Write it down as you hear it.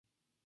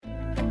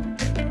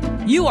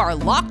You are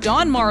Locked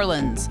On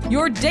Marlins,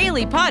 your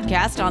daily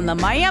podcast on the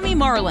Miami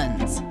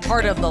Marlins.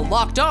 Part of the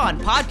Locked On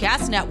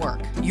Podcast Network,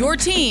 your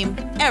team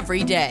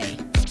every day.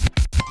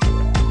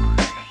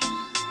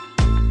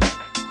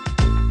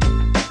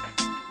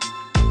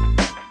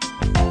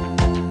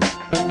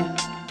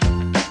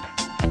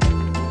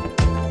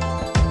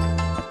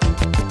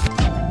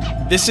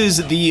 This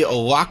is the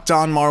Locked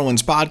On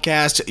Marlins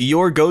podcast,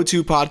 your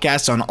go-to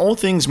podcast on all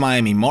things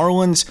Miami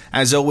Marlins.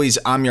 As always,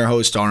 I'm your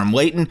host, Aram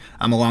Layton.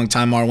 I'm a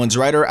longtime Marlins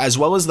writer, as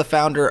well as the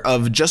founder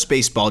of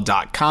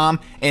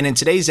JustBaseball.com. And in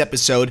today's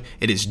episode,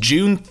 it is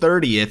June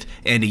 30th,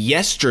 and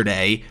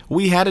yesterday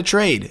we had a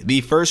trade.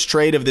 The first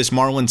trade of this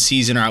Marlins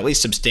season, or at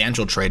least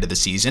substantial trade of the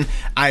season.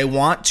 I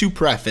want to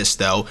preface,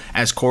 though,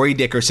 as Corey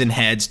Dickerson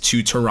heads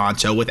to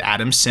Toronto with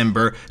Adam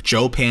Cimber,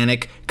 Joe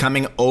Panik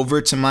coming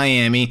over to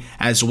Miami,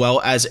 as well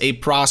as a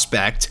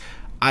prospect,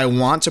 I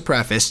want to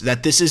preface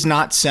that this is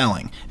not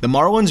selling. The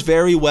Marlins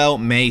very well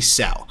may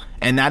sell,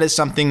 and that is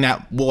something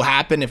that will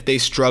happen if they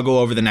struggle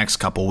over the next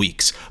couple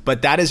weeks.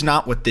 But that is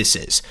not what this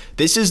is.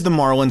 This is the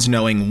Marlins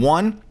knowing,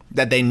 one,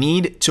 that they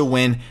need to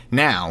win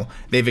now.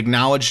 They've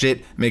acknowledged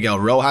it. Miguel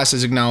Rojas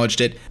has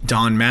acknowledged it.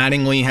 Don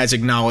Mattingly has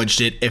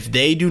acknowledged it. If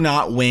they do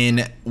not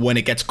win when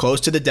it gets close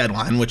to the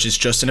deadline, which is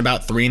just in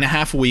about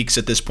 3.5 weeks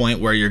at this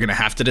point where you're going to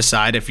have to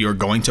decide if you're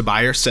going to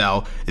buy or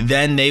sell,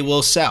 then they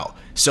will sell.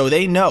 So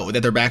they know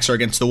that their backs are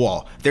against the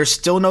wall. There's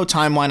still no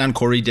timeline on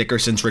Corey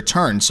Dickerson's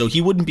return, so he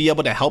wouldn't be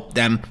able to help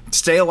them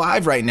stay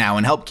alive right now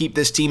and help keep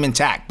this team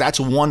intact. That's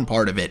one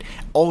part of it.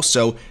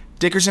 Also,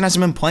 Dickerson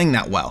hasn't been playing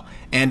that well.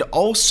 And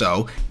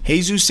also,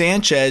 Jesus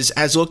Sanchez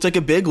has looked like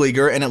a big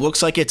leaguer, and it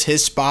looks like it's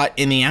his spot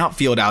in the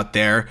outfield out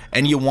there,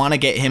 and you want to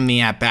get him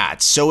the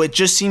at-bats. So it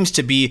just seems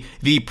to be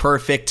the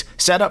perfect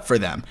setup for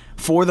them.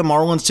 For the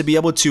Marlins to be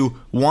able to,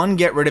 one,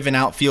 get rid of an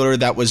outfielder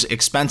that was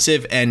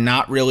expensive and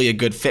not really a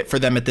good fit for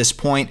them at this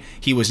point.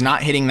 He was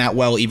not hitting that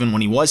well even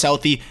when he was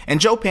healthy. And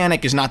Joe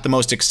Panik is not the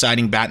most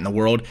exciting bat in the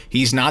world.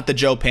 He's not the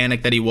Joe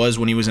Panik that he was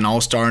when he was an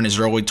all-star in his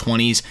early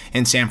 20s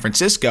in San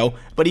Francisco,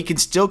 but he can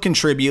still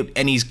contribute,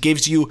 and he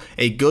gives you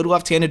a good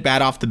left-handed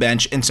bat off the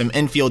bench and some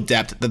infield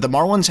depth that the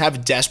Marlins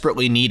have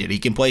desperately needed. He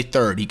can play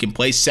third. He can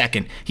play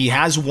second. He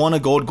has won a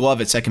Gold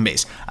Glove at second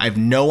base. I have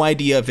no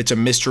idea if it's a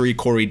mystery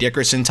Corey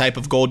Dickerson type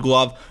of Gold Glove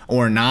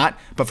or not,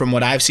 but from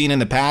what I've seen in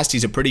the past,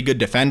 he's a pretty good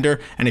defender,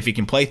 and if he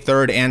can play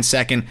third and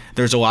second,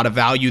 there's a lot of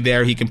value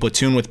there. He can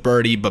platoon with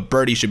Birdie, but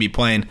Birdie should be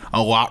playing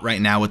a lot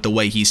right now with the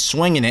way he's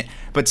swinging it,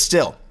 but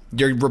still,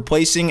 you're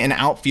replacing an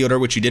outfielder,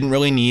 which you didn't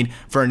really need,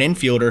 for an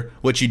infielder,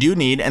 which you do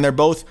need, and they're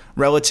both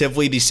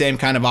relatively the same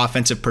kind of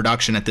offensive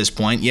production at this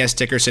point. Yes,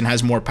 Dickerson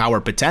has more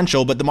power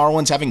potential, but the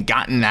Marlins haven't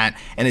gotten that,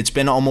 and it's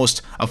been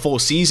almost a full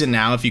season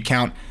now if you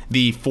count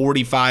the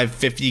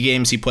 45-50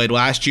 games he played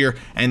last year,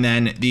 and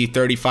then the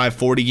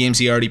 35-40 games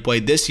he already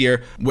played this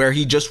year, where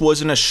he just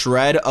wasn't a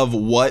shred of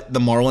what the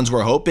Marlins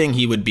were hoping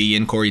he would be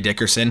in Corey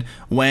Dickerson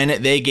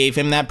when they gave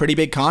him that pretty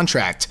big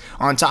contract.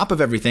 On top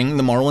of everything,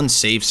 the Marlins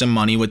saved some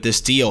money with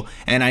this deal,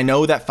 and I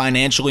know that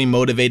financially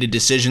motivated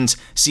decisions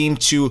seem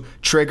to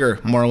trigger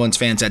Marlins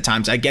fans at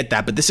times. I get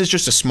that, but this is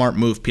just a smart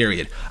move,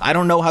 period. I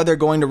don't know how they're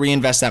going to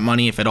reinvest that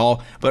money, if at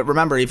all, but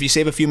remember, if you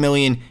save a few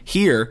million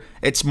here,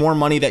 it's more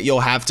money that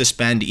you'll have to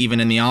spend even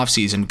in the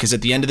offseason, because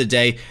at the end of the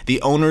day, the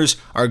owners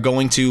are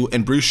going to,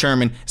 and Bruce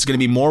Sherman is going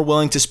to be more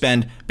willing to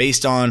spend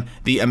based on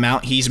the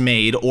amount he's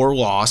made or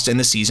lost in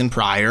the season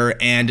prior,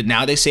 and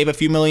now they save a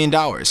few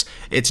 $1,000,000.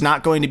 It's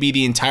not going to be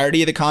the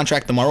entirety of the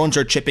contract. The Marlins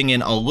are chipping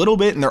in a little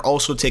bit, and they're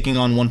also taking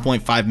on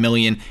 $1.5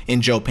 million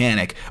in Joe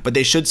Panik, but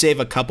they should save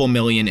a couple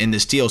million in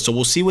this deal, so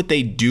we'll see what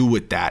they do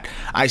with that.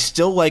 I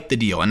still like the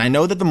deal, and I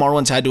know that the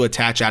Marlins had to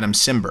attach Adam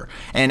Cimber,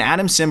 and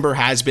Adam Cimber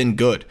has been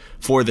good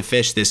for the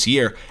Fish this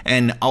year,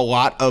 and a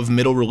lot of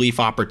middle relief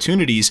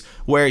opportunities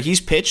where he's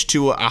pitched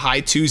to a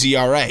high 2s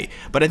ERA.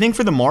 But I think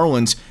for the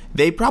Marlins,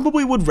 they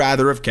probably would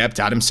rather have kept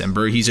Adam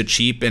Cimber. He's a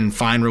cheap and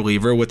fine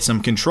reliever with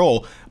some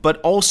control, but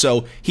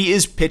also he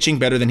is pitching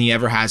better than he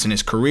ever has in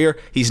his career.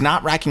 He's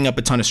not racking up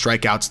a ton of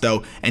strikeouts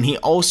though, and he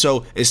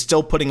also is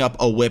still putting up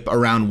a whip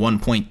around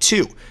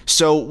 1.2.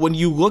 So when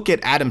you look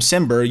at Adam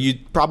Cimber, you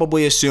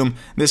probably assume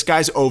this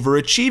guy's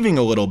overachieving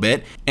a little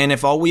bit, and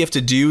if all we have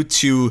to do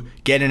to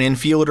get an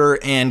infielder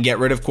and get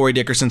rid of Corey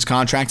Dickerson's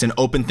contract and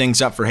open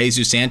things up for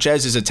Jesus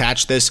Sanchez is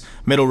attach this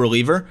middle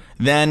reliever,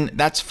 then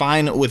that's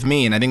fine with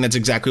me, and I think that's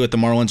exactly what the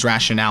Marlins'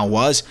 rationale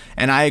was,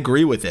 and I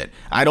agree with it.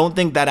 I don't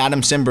think that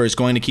Adam Cimber is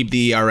going to keep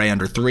the ERA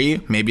under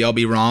 3. Maybe I'll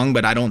be wrong,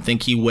 but I don't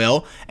think he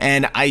will,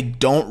 and I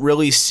don't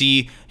really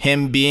see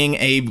him being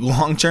a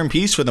long-term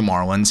piece for the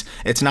Marlins.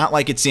 It's not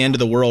like it's the end of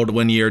the world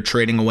when you're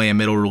trading away a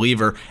middle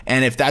reliever,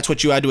 and if that's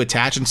what you had to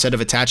attach instead of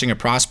attaching a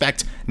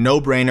prospect,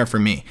 no-brainer for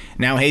me.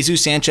 Now,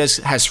 Jesus Sanchez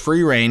has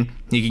free reign.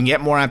 He can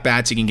get more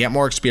at-bats, he can get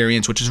more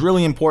experience, which is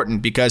really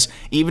important because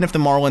even if the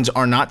Marlins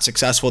are not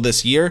successful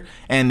this year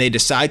and they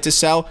decide to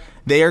sell,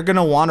 they are going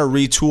to want to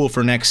retool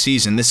for next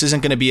season. This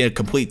isn't going to be a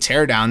complete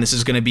teardown. This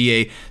is going to be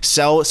a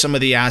sell some of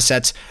the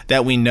assets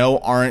that we know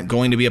aren't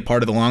going to be a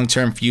part of the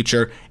long-term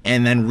future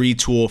and then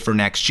retool pool for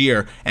next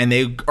year, and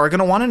they are going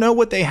to want to know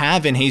what they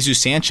have in Jesus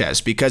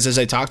Sanchez, because as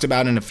I talked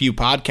about in a few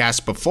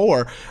podcasts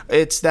before,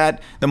 it's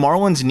that the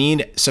Marlins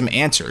need some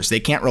answers. They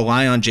can't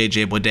rely on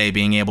J.J. Bleday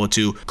being able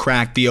to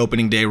crack the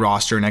opening day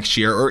roster next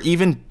year, or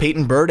even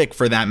Peyton Burdick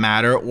for that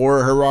matter,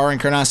 or Gerard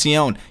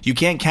Encarnacion. You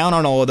can't count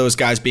on all of those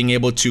guys being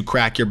able to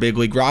crack your big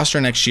league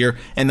roster next year,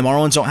 and the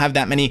Marlins don't have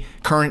that many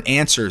current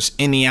answers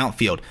in the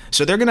outfield.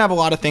 So they're going to have a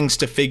lot of things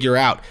to figure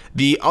out.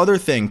 The other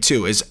thing,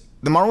 too, is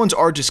the Marlins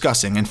are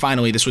discussing, and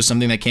finally this was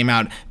something that came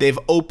out, they've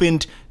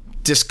opened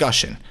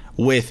discussion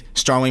with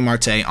Starling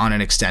Marte on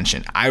an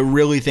extension. I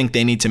really think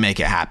they need to make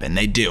it happen.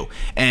 They do.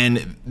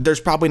 And there's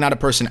probably not a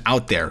person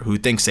out there who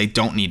thinks they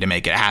don't need to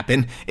make it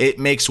happen. It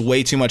makes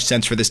way too much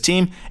sense for this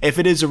team. If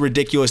it is a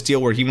ridiculous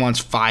deal where he wants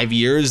 5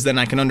 years, then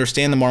I can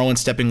understand the Marlins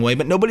stepping away,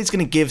 but nobody's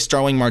going to give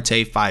Starling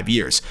Marte 5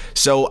 years.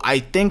 So I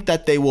think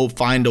that they will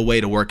find a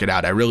way to work it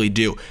out. I really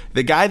do.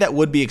 The guy that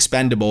would be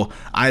expendable,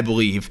 I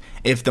believe,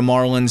 if the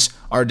Marlins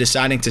are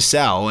deciding to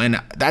sell,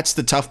 and that's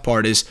the tough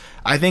part, is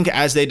I think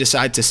as they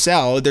decide to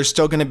sell, they're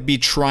still going to be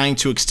trying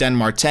to extend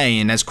Marte,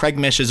 and as Craig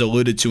Mish has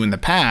alluded to in the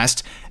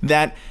past,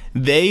 that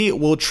they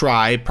will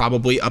try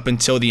probably up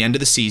until the end of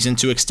the season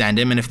to extend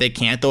him, and if they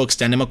can't, they'll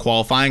extend him a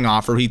qualifying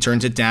offer. He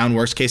turns it down.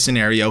 Worst case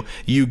scenario,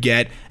 you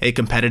get a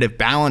competitive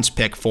balance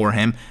pick for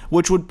him,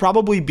 which would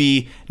probably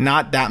be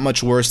not that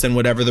much worse than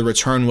whatever the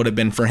return would have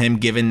been for him,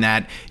 given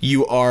that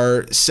you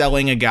are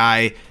selling a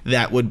guy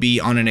that would be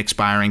on an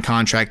expiring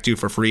contract due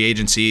for free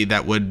agency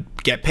that would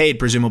get paid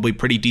presumably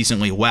pretty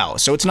decently well.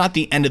 So it's not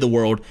the end of the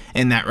world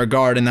in that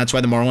regard, and that's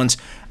why the Marlins,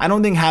 I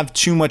don't think, have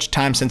too much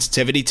time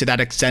sensitivity to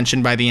that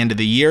extension by the end of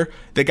the year.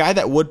 The guy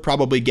that would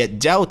probably get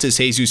dealt is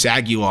Jesus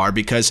Aguilar,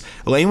 because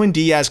Lewin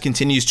Diaz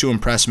continues to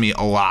impress me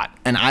a lot,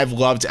 and I've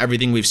loved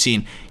everything we've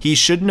seen. He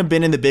shouldn't have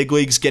been in the big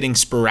leagues getting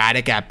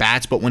sporadic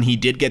at-bats, but when he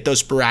did get those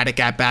sporadic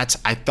at-bats,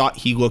 I thought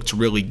he looked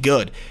really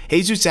good.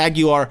 Jesus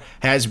Aguilar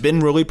has been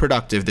really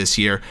productive this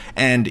year,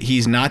 and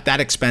he's not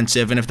that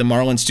expensive, and if the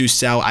Marlins do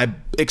sell, I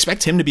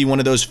expect him to be one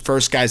of those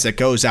first guys that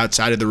goes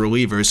outside of the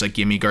relievers like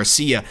Yimi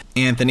Garcia,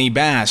 Anthony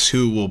Bass,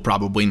 who will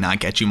probably not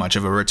get you much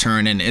of a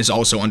return and is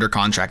also under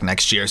contract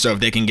next year. So if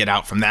they can get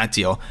out from that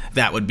deal,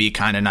 that would be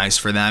kind of nice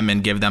for them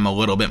and give them a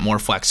little bit more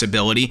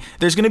flexibility.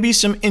 There's going to be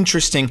some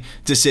interesting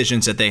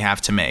decisions that they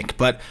have to make.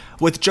 But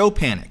with Joe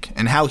Panik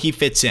and how he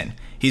fits in,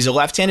 he's a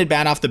left-handed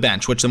bat off the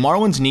bench, which the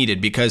Marlins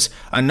needed, because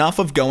enough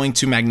of going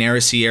to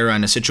Magneuris Sierra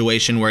in a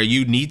situation where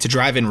you need to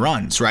drive in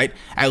runs, right?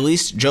 At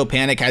least Joe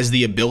Panik has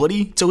the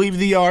ability to leave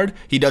the yard.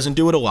 He doesn't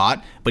do it a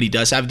lot, but he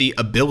does have the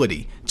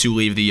ability to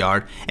leave the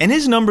yard. And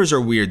his numbers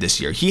are weird this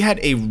year. He had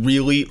a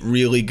really,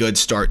 really good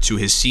start to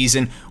his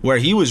season where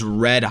he was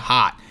red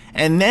hot.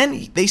 And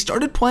then they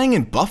started playing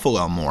in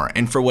Buffalo more,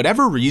 and for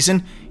whatever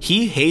reason,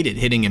 he hated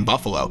hitting in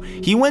Buffalo.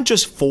 He went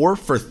just 4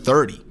 for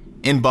 30.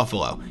 In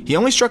Buffalo. He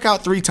only struck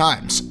out 3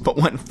 times, but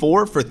went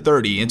 4 for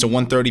 30 into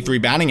 133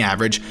 batting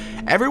average.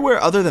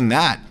 Everywhere other than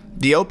that,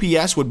 the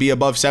OPS would be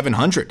above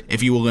 700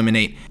 if you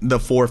eliminate the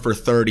 4 for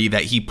 30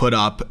 that he put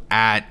up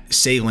at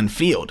Salem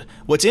Field.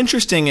 What's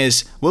interesting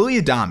is Willy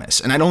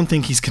Adames, and I don't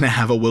think he's going to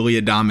have a Willy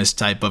Adames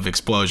type of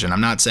explosion. I'm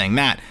not saying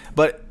that,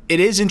 but it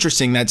is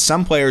interesting that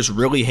some players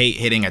really hate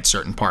hitting at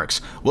certain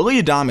parks.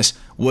 Willy Adames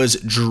was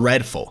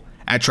dreadful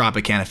at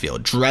Tropicana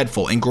Field.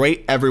 Dreadful and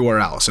great everywhere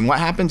else. And what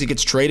happens? He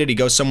gets traded, he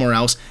goes somewhere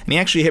else, and he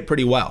actually hit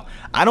pretty well.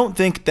 I don't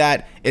think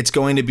that it's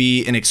going to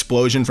be an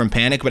explosion from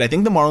Panik, but I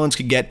think the Marlins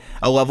could get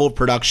a level of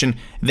production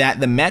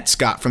that the Mets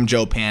got from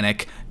Joe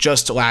Panik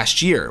just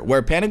last year,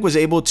 where Panik was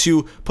able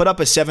to put up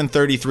a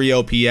 733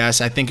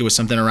 OPS. I think it was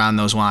something around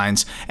those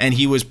lines, and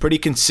he was pretty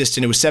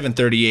consistent. It was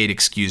 738,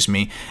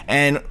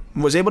 and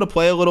was able to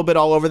play a little bit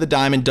all over the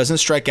diamond, doesn't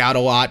strike out a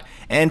lot,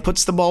 and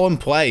puts the ball in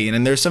play.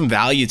 And there's some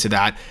value to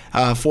that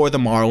for the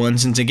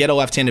Marlins, and to get a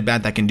left-handed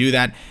bat that can do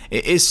that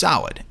is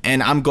solid.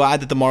 And I'm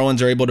glad that the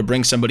Marlins are able to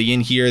bring somebody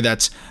in here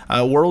that's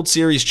a World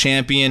Series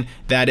champion,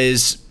 that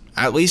is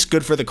at least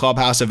good for the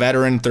clubhouse, a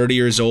veteran, 30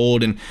 years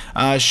old, and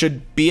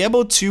should be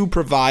able to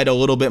provide a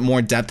little bit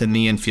more depth in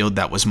the infield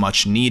that was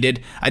much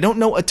needed. I don't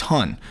know a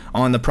ton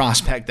on the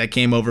prospect that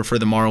came over for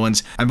the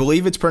Marlins. I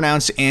believe it's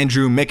pronounced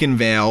Andrew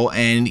McInvale,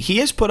 and he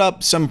has put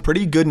up some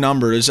pretty good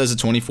numbers as a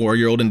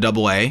 24-year-old in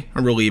Double-A,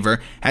 a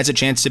reliever. Has a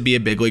chance to be a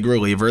big league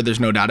reliever, there's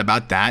no doubt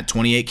about that.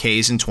 28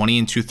 Ks and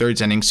 20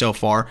 2/3 innings so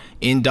far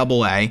in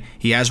Double-A.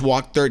 He has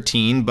walked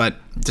 13, but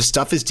the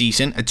stuff is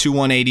decent, a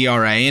 2.18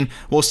 ERA, and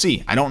we'll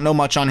see. I don't know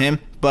much on him,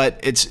 but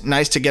it's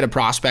nice to get a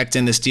prospect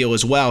in this deal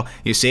as well.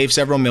 You save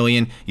several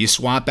million, you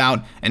swap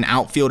out an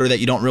outfielder that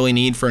you don't really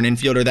need for an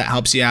infielder that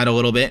helps you out a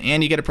little bit,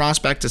 and you get a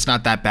prospect that's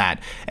not that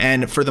bad.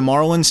 And for the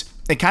Marlins,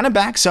 it kind of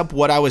backs up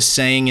what I was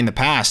saying in the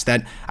past,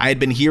 that I had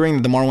been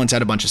hearing the Marlins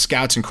had a bunch of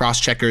scouts and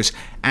cross-checkers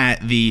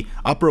at the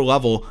upper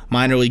level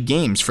minor league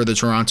games for the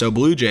Toronto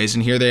Blue Jays,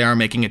 and here they are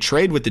making a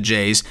trade with the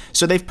Jays.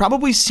 So they've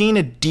probably seen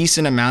a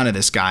decent amount of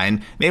this guy,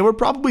 and they were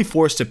probably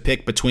forced to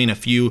pick between a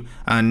few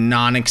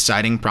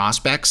non-exciting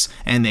prospects,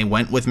 and they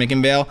went with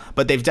McIngvale,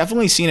 but they've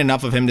definitely seen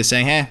enough of him to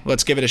say, hey,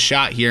 let's give it a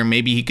shot here.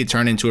 Maybe he could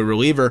turn into a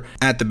reliever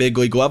at the big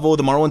league level.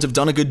 The Marlins have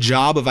done a good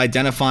job of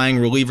identifying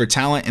reliever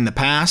talent in the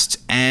past,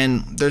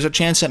 and there's a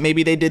chance that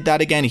maybe they did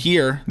that again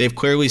here. They've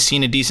clearly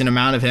seen a decent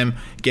amount of him,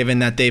 given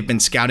that they've been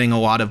scouting a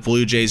lot of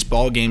Blue Jays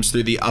ball games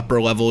through the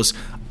upper levels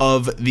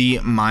of the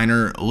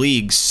minor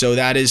leagues. So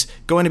that is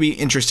going to be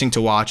interesting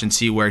to watch and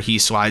see where he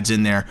slides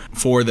in there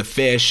for the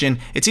Fish. And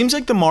it seems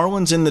like the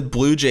Marlins and the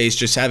Blue Jays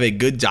just have a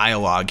good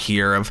dialogue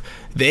here of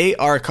they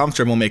are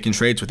comfortable making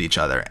trades with each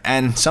other.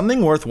 And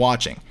something worth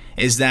watching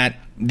is that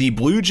the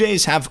Blue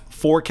Jays have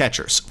four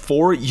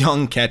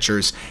young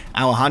catchers.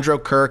 Alejandro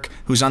Kirk,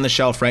 who's on the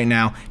shelf right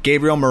now.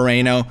 Gabriel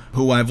Moreno,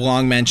 who I've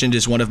long mentioned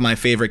is one of my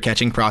favorite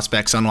catching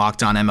prospects on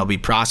Locked On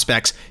MLB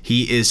Prospects.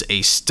 He is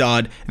a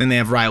stud. Then they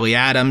have Riley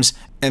Adams,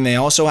 and they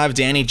also have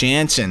Danny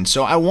Jansen.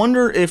 So I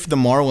wonder if the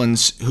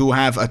Marlins, who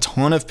have a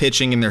ton of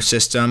pitching in their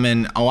system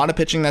and a lot of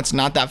pitching that's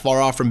not that far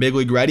off from big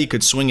league ready,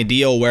 could swing a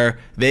deal where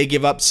they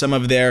give up some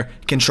of their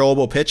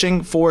controllable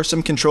pitching for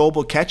some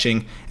controllable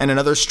catching and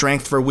another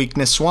strength for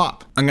weakness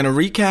swap. I'm going to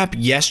recap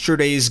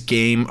yesterday's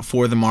game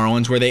for the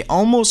Marlins, where they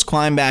almost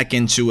climbed back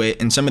into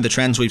it, and some of the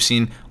trends we've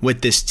seen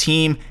with this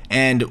team,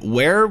 and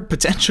where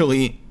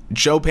potentially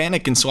Joe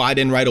Panic can slide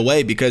in right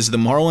away, because the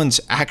Marlins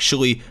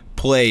actually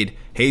played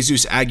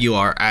Jesus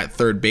Aguilar at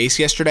third base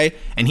yesterday,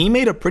 and he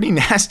made a pretty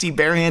nasty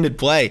barehanded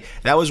play.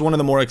 That was one of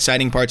the more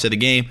exciting parts of the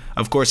game.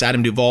 Of course,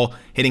 Adam Duvall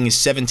hitting his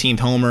 17th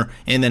homer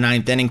in the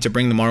 9th inning to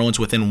bring the Marlins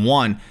within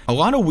one. A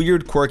lot of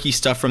weird, quirky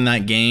stuff from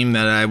that game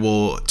that I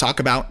will talk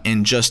about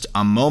in just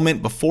a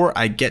moment. Before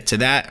I get to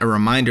that, a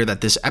reminder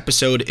that this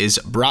episode is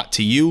brought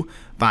to you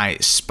by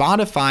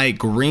Spotify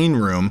Green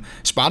Room.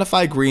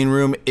 Spotify Green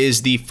Room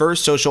is the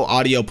first social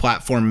audio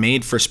platform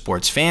made for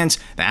sports fans.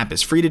 The app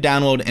is free to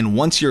download, and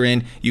once you're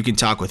in, you can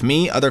talk with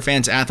me, other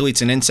fans,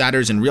 athletes, and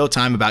insiders in real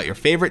time about your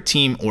favorite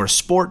team or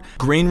sport.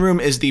 Green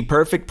Room is the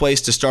perfect place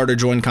to start or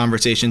join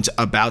conversations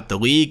about the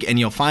league, and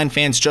you'll find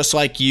fans just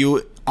like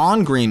you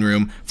on Green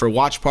Room for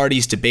watch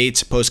parties,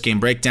 debates, post-game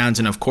breakdowns,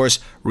 and of course,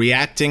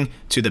 reacting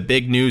to the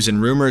big news and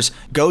rumors.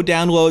 Go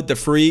download the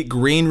free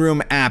Green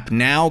Room app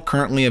now,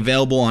 currently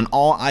available on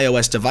all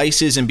iOS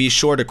devices, and be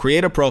sure to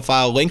create a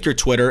profile, link your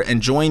Twitter,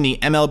 and join the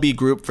MLB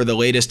group for the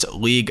latest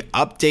league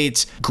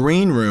updates.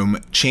 Green Room,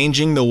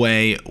 changing the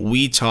way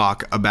we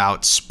talk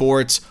about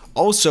sports.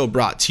 Also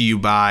brought to you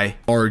by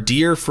our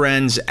dear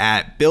friends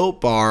at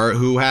Built Bar,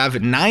 who have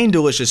 9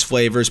 delicious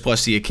flavors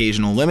plus the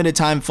occasional limited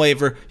time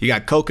flavor. You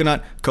got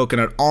coconut,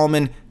 coconut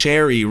almond,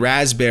 cherry,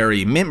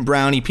 raspberry, mint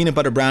brownie, peanut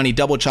butter brownie,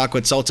 double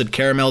chocolate, salted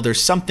caramel. There's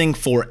something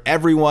for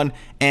everyone.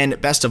 And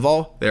best of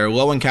all, they're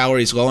low in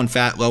calories, low in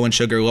fat, low in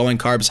sugar, low in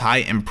carbs, high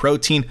in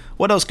protein.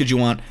 What else could you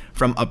want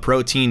from a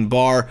protein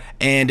bar?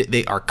 And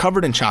they are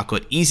covered in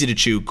chocolate, easy to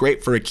chew,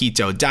 great for a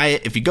keto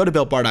diet. If you go to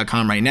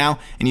BuiltBar.com right now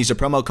and use the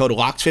promo code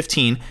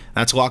LOCKED15,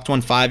 that's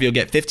LOCKED15, you'll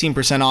get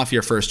 15% off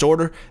your first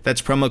order.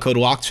 That's promo code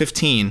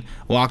LOCKED15,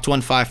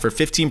 LOCKED15 for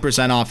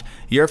 15% off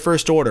your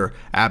first order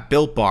at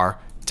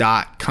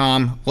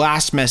BuiltBar.com.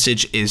 Last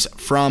message is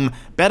from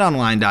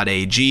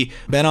betonline.ag.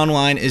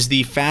 BetOnline is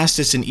the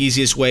fastest and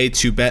easiest way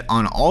to bet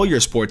on all your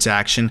sports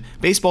action.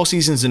 Baseball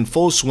season's in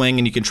full swing,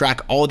 and you can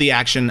track all the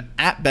action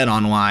at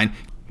BetOnline.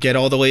 Get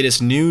all the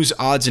latest news,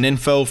 odds, and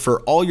info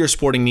for all your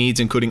sporting needs,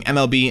 including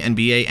MLB,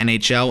 NBA,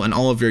 NHL, and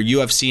all of your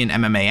UFC and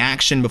MMA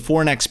action.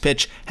 Before next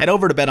pitch, head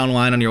over to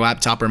BetOnline on your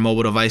laptop or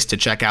mobile device to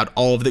check out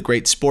all of the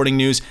great sporting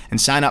news and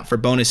sign up for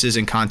bonuses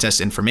and contest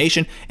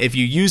information. If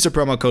you use the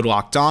promo code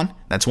LOCKEDON,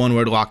 that's one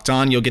word, locked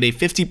on, you'll get a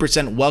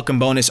 50% welcome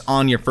bonus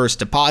on your first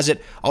deposit.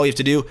 All you have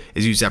to do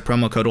is use that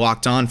promo code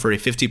locked on for a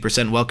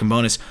 50% welcome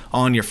bonus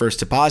on your first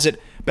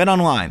deposit.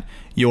 BetOnline,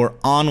 your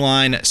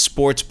online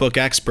sportsbook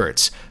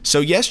experts. So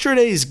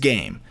yesterday's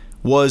game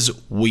was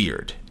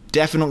weird.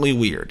 Definitely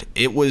weird.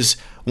 It was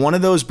one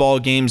of those ball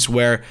games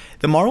where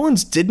the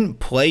Marlins didn't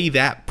play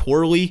that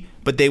poorly,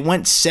 but they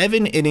went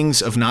 7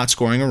 innings of not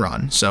scoring a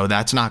run, so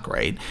that's not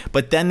great.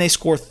 But then they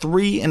score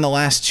 3 in the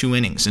last 2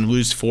 innings and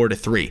lose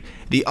 4-3.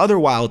 The other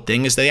wild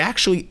thing is they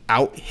actually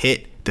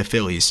out-hit the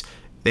Phillies.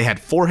 They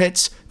had 4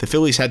 hits, the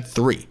Phillies had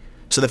 3.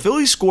 So the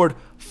Phillies scored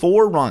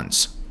 4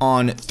 runs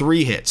on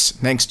 3 hits,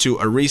 thanks to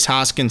a Rhys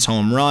Hoskins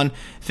home run,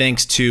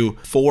 thanks to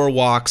 4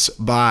 walks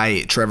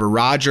by Trevor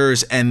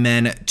Rogers, and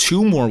then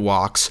 2 more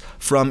walks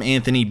from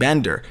Anthony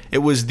Bender. It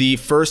was the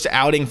first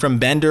outing from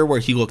Bender where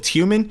he looked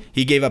human.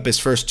 He gave up his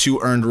first 2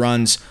 earned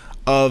runs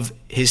of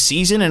his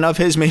season and of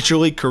his major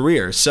league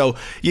career. So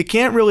you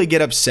can't really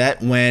get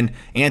upset when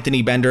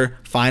Anthony Bender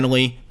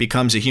finally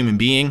becomes a human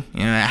being.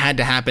 You know, it had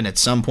to happen at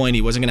some point.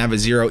 He wasn't going to have a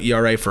 0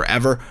 ERA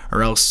forever,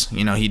 or else,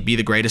 you know, he'd be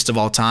the greatest of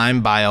all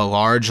time by a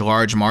large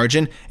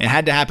margin. It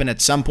had to happen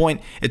at some point.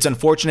 It's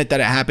unfortunate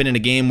that it happened in a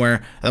game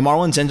where the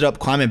Marlins ended up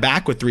climbing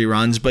back with 3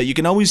 runs, but you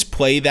can always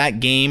play that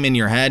game in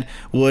your head.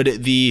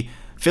 Would the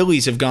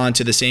Phillies have gone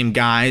to the same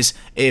guys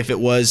if it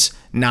was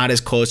not as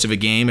close of a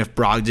game. If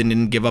Brogdon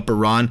didn't give up a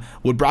run,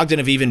 would Brogdon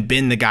have even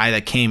been the guy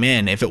that came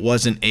in if it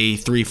wasn't a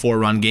 3-4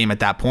 run game at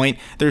that point?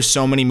 There's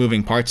so many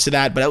moving parts to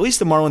that, but at least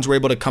the Marlins were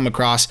able to come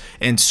across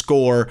and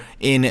score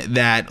in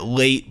that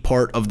late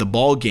part of the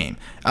ball game.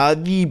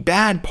 The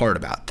bad part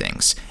about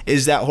things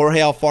is that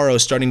Jorge Alfaro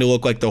is starting to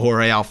look like the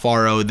Jorge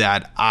Alfaro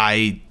that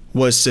I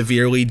was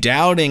severely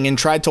doubting and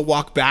tried to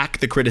walk back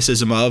the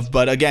criticism of,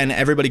 but again,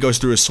 everybody goes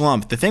through a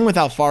slump. The thing with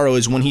Alfaro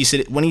is when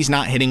he's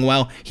not hitting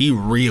well, he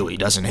really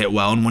doesn't hit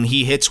well, and when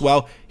he hits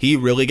well, he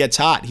really gets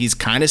hot. He's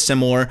kind of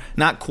similar,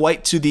 not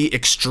quite to the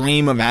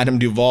extreme of Adam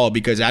Duvall,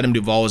 because Adam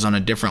Duvall is on a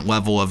different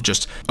level of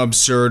just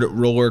absurd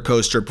roller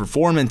coaster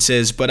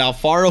performances, but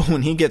Alfaro,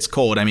 when he gets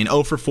cold,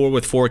 0 for 4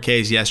 with 4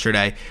 Ks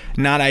yesterday,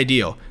 not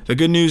ideal. The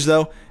good news,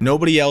 though,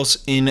 nobody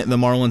else in the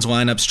Marlins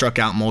lineup struck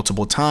out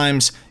multiple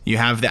times. You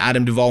have the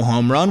Adam Duvall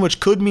home run, which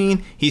could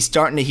mean he's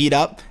starting to heat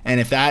up, and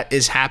if that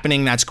is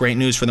happening, that's great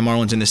news for the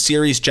Marlins in the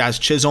series. Jazz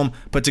Chisholm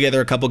put together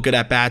a couple good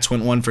at-bats,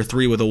 went 1 for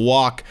 3 with a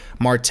walk.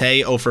 Marte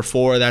 0 for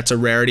 4, that's a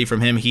rarity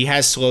from him. He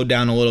has slowed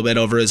down a little bit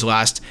over his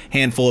last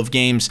handful of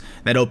games.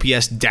 That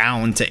OPS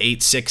down to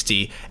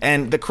 860,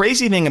 and the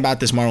crazy thing about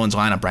this Marlins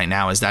lineup right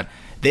now is that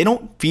they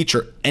don't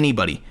feature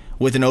anybody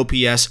with an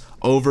OPS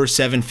over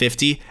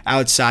 750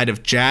 outside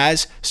of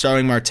Jazz,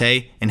 Starling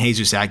Marte, and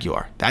Jesus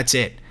Aguilar. That's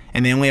it.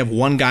 And they only have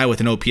one guy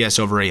with an OPS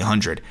over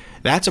 800.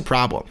 That's a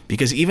problem,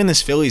 because even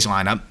this Phillies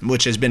lineup,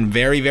 which has been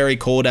very, very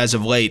cold as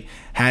of late,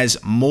 has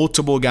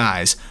multiple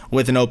guys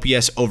with an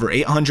OPS over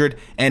 800,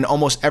 and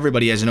almost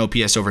everybody has an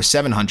OPS over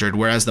 700,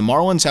 whereas the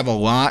Marlins have a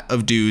lot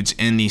of dudes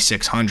in the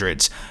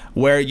 600s.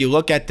 Where you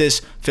look at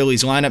this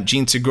Phillies lineup,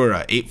 Gene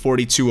Segura,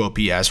 842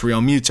 OPS,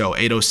 Real Muto,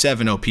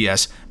 807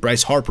 OPS,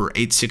 Bryce Harper,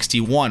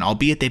 861,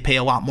 albeit they pay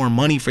a lot more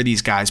money for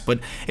these guys,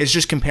 but it's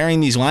just comparing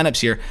these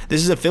lineups here.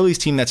 This is a Phillies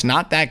team that's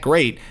not that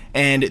great,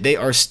 and they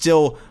are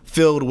still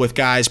filled with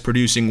guys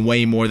producing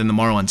way more than the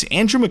Marlins.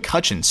 Andrew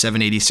McCutchen,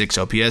 786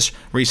 OPS,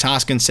 Rhys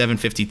Hoskins,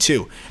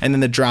 752, and then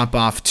the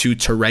drop-off to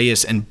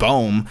Torreyes and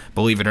Bohm,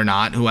 believe it or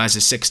not, who has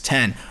a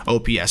 610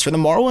 OPS. For the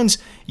Marlins,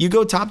 you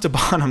go top to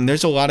bottom,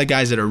 there's a lot of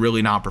guys that are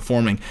really not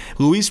performing.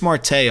 Luis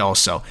Marte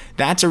also,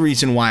 that's a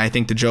reason why I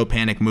think the Joe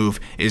Panik move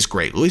is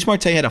great. Luis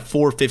Marte had a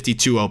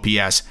 452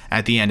 OPS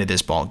at the end of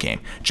this ball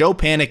game. Joe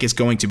Panik is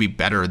going to be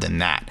better than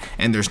that,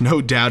 and there's no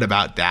doubt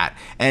about that.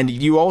 And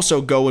you also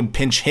go and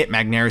pinch hit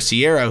Magneuris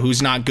Sierra,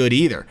 who's not good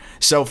either.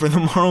 So for the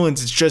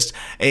Marlins, it's just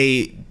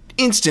a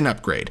instant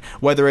upgrade,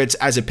 whether it's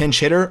as a pinch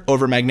hitter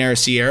over Magneuris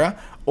Sierra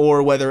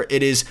or whether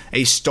it is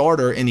a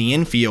starter in the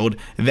infield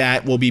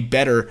that will be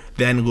better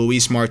than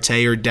Luis Marte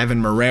or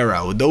Devin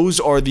Marrero. Those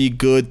are the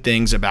good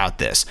things about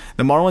this.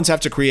 The Marlins have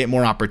to create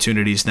more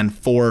opportunities than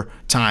 4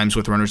 times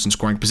with runners in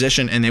scoring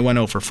position, and they went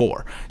 0 for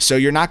 4. So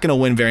you're not going to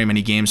win very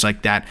many games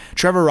like that.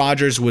 Trevor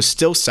Rogers was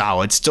still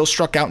solid, still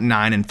struck out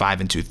 9 and 5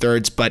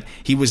 2/3, but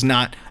he was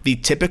not the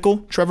typical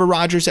Trevor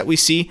Rogers that we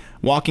see.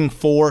 Walking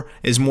 4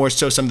 is more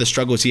so some of the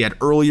struggles he had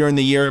earlier in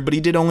the year, but he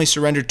did only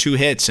surrender 2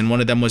 hits, and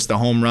one of them was the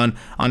home run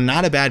on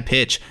not a bad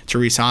pitch to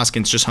Rhys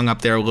Hoskins, just hung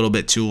up there a little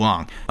bit too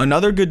long.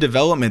 Another good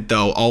development,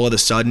 though, all of a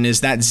sudden,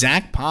 is that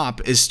Zach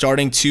Pop is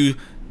starting to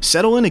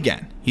settle in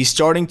again. He's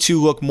starting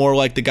to look more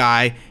like the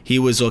guy he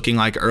was looking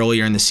like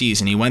earlier in the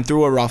season. He went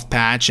through a rough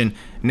patch, and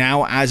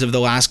now, as of the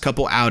last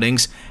couple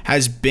outings,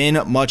 has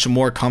been much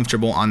more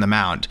comfortable on the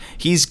mound.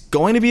 He's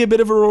going to be a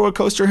bit of a roller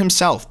coaster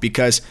himself,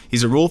 because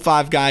he's a Rule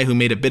 5 guy who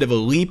made a bit of a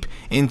leap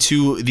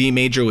into the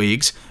major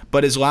leagues,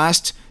 but his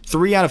last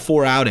 3 out of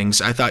 4 outings,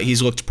 I thought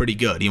he's looked pretty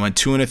good. He went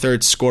 2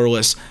 1/3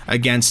 scoreless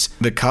against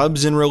the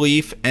Cubs in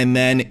relief, and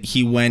then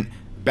he went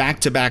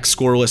back-to-back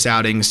scoreless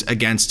outings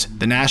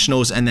against the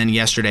Nationals and then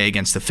yesterday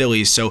against the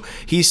Phillies. So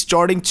he's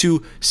starting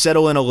to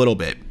settle in a little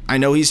bit. I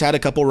know he's had a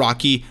couple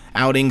rocky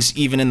outings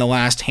even in the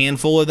last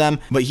handful of them,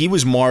 but he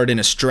was marred in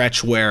a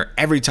stretch where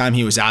every time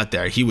he was out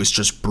there, he was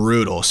just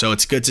brutal. So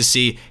it's good to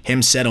see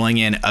him settling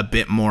in a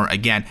bit more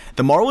again.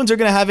 The Marlins are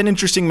going to have an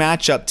interesting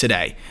matchup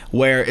today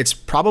where it's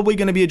probably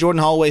going to be a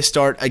Jordan Holloway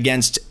start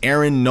against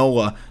Aaron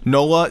Nola.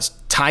 Nola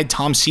tied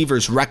Tom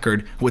Seaver's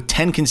record with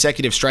 10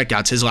 consecutive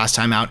strikeouts his last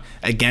time out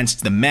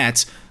against the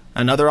Mets.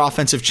 Another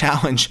offensive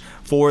challenge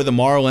for the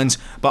Marlins.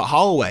 But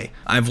Holloway,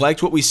 I've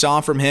liked what we saw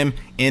from him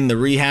in the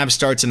rehab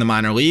starts in the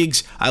minor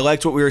leagues. I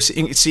liked what we were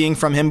seeing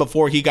from him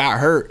before he got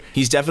hurt.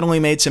 He's definitely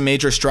made some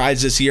major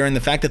strides this year, and the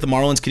fact that the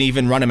Marlins can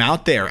even run him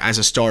out there as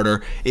a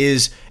starter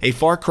is a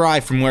far cry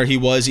from where he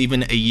was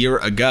even a year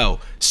ago.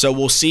 So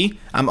we'll see.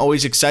 I'm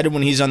always excited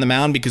when he's on the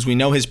mound because we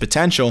know his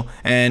potential,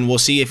 and we'll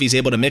see if he's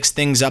able to mix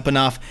things up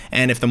enough,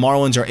 and if the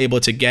Marlins are able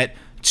to get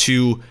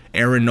to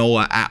Aaron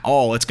Nola at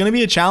all. It's going to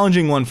be a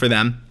challenging one for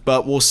them,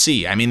 but we'll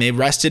see. I mean, they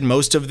rested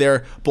most of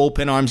their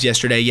bullpen arms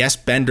yesterday. Yes,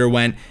 Bender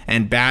went,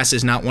 and Bass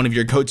is not one of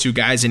your go-to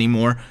guys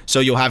anymore. So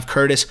you'll have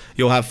Curtis,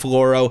 you'll have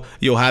Floro,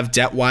 you'll have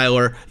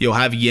Detweiler, you'll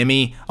have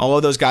Yimmy. All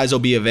of those guys will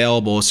be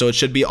available, so it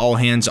should be all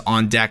hands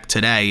on deck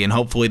today, and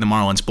hopefully the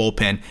Marlins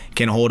bullpen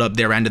can hold up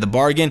their end of the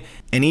bargain.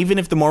 And even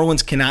if the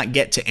Marlins cannot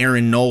get to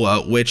Aaron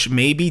Nola, which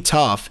may be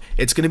tough,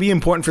 it's going to be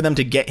important for them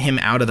to get him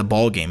out of the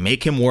ballgame,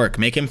 make him work,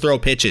 make him throw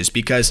pitches,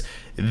 because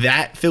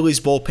that Phillies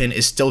bullpen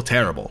is still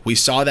terrible. We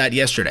saw that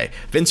yesterday.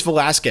 Vince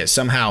Velasquez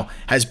somehow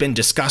has been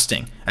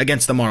disgusting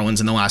against the Marlins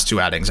in the last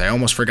 2 outings. I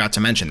almost forgot to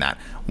mention that.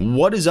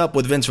 What is up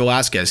with Vince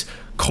Velasquez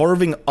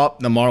carving up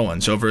the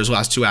Marlins over his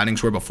last 2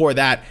 outings, where before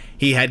that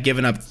he had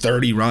given up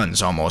 30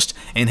 runs almost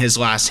in his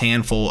last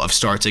handful of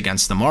starts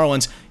against the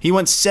Marlins? He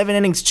went 7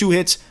 innings, 2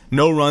 hits,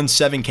 no runs,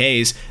 7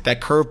 Ks.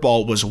 That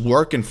curveball was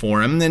working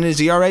for him. Then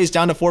his ERA is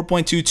down to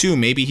 4.22.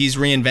 Maybe he's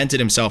reinvented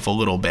himself a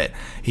little bit.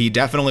 He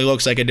definitely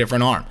looks like a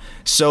different arm.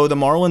 So the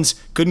Marlins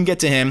couldn't get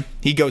to him.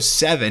 He goes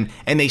 7,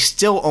 and they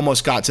still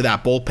almost got to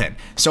that bullpen.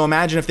 So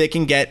imagine if they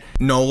can get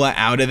Nola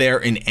out of there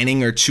an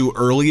inning or 2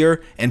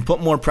 earlier and put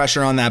more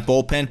pressure on that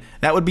bullpen.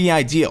 That would be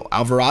ideal.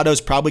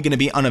 Alvarado's probably going to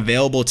be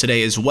unavailable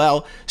today as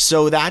well,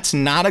 so that's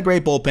not a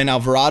great bullpen.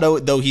 Alvarado,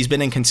 though he's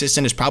been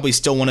inconsistent, is probably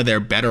still one of their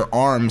better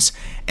arms,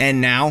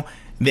 and now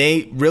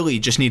they really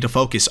just need to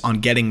focus on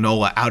getting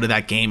Nola out of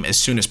that game as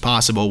soon as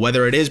possible,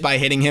 whether it is by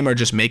hitting him or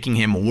just making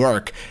him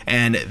work.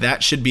 And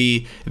that should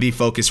be the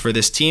focus for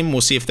this team. We'll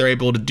see if they're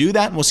able to do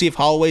that. We'll see if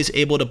Holloway's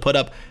able to put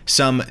up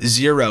some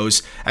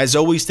zeros. As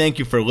always, thank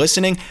you for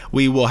listening.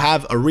 We will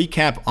have a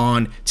recap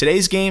on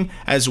today's game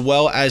as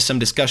well as some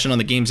discussion on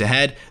the games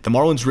ahead. The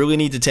Marlins really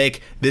need to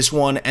take this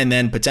one and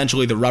then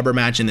potentially the rubber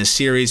match in this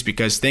series,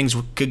 because things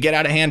could get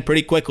out of hand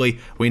pretty quickly.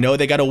 We know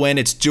they got to win.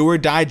 It's do or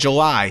die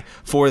July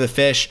for the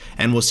Fish,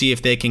 and we'll see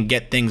if they can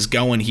get things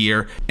going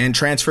here and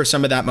transfer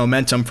some of that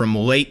momentum from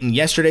late in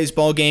yesterday's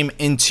ball game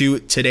into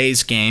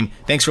today's game.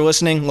 Thanks for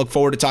listening. Look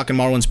forward to talking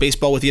Marlins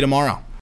baseball with you tomorrow.